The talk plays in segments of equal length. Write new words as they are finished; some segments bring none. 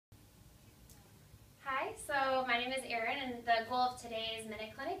So my name is Erin, and the goal of today's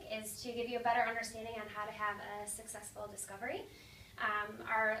Minute Clinic is to give you a better understanding on how to have a successful discovery.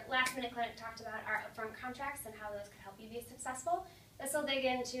 Our last Minute Clinic talked about our upfront contracts and how those could help you be successful. This will dig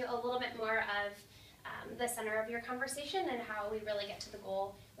into a little bit more of the center of your conversation and how we really get to the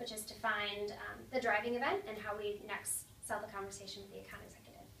goal, which is to find the driving event and how we next sell the conversation with the account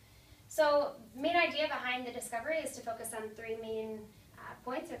executive. So main idea behind the discovery is to focus on three main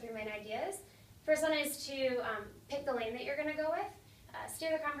points or three main ideas. First one is to pick the lane that you're going to go with,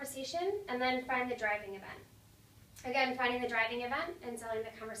 steer the conversation, and then find the driving event. Again, finding the driving event and selling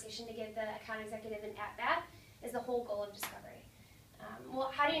the conversation to give the account executive an at-bat is the whole goal of discovery.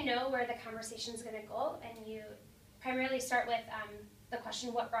 Well, how do you know where the conversation is going to go? And you primarily start with the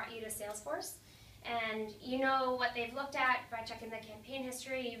question, what brought you to Salesforce? And you know what they've looked at by checking the campaign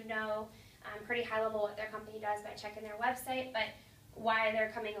history. You know pretty high level what their company does by checking their website, but why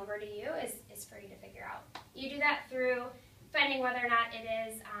they're coming over to you is for you to figure out. You do that through finding whether or not it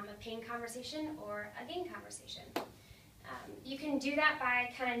is a pain conversation or a gain conversation. You can do that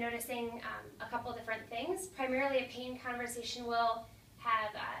by kind of noticing a couple different things. Primarily a pain conversation will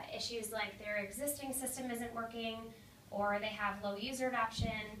have issues like their existing system isn't working, or they have low user adoption,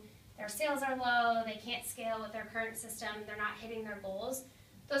 their sales are low, they can't scale with their current system, they're not hitting their goals.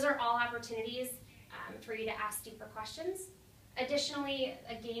 Those are all opportunities for you to ask deeper questions. Additionally,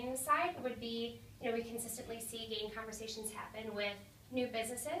 a gain side would be, we consistently see gain conversations happen with new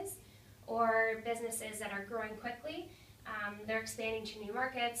businesses or businesses that are growing quickly. They're expanding to new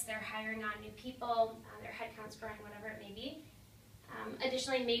markets, they're hiring on new people, their headcount's growing, whatever it may be.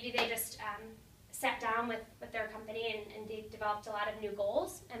 Additionally, maybe they just sat down with their company and they developed a lot of new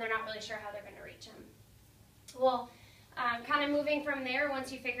goals and they're not really sure how they're going to reach them. Well, kind of moving from there,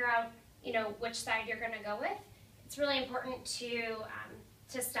 once you figure out which side you're going to go with, it's really important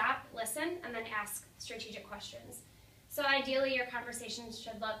to stop, listen, and then ask strategic questions. So ideally, your conversations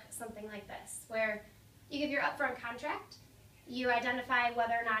should look something like this, where you give your upfront contract, you identify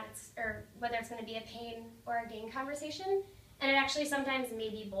whether it's going to be a pain or a gain conversation, and it actually sometimes may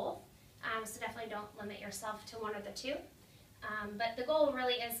be both. So definitely don't limit yourself to one of the two. But the goal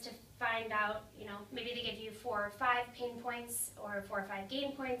really is to find out, maybe they give you 4 or 5 pain points or 4 or 5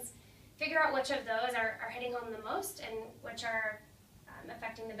 gain points. Figure out which of those are hitting home the most and which are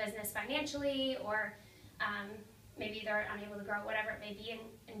affecting the business financially, or maybe they're unable to grow, whatever it may be,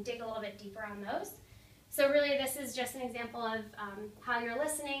 and dig a little bit deeper on those. So really this is just an example of how you're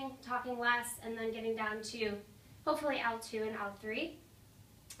listening, talking less, and then getting down to hopefully L2 and L3.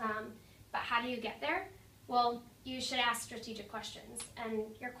 But how do you get there? Well, you should ask strategic questions. And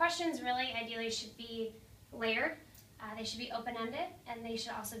your questions really ideally should be layered. They should be open-ended, and they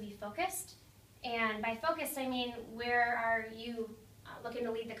should also be focused. And by focused, I mean, where are you looking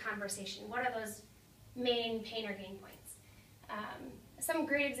to lead the conversation? What are those main pain or gain points? Some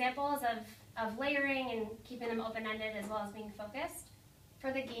great examples of layering and keeping them open-ended as well as being focused.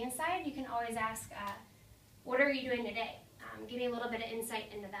 For the gain side, you can always ask, what are you doing today? Give me a little bit of insight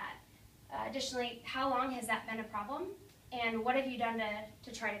into that. Additionally, how long has that been a problem? And what have you done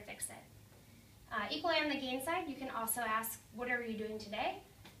to try to fix it? Equally on the gain side, you can also ask, what are you doing today?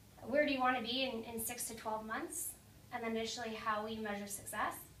 Where do you want to be in 6 to 12 months? And then additionally, how we measure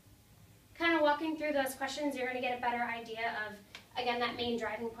success. Kind of walking through those questions, you're going to get a better idea of, again, that main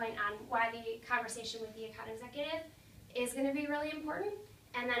driving point on why the conversation with the account executive is going to be really important,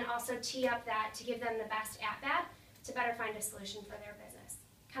 and then also tee up that to give them the best at-bat to better find a solution for their business.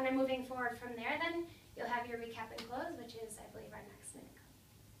 Kind of moving forward from there, then, you'll have your recap and close, which is, I believe, our next.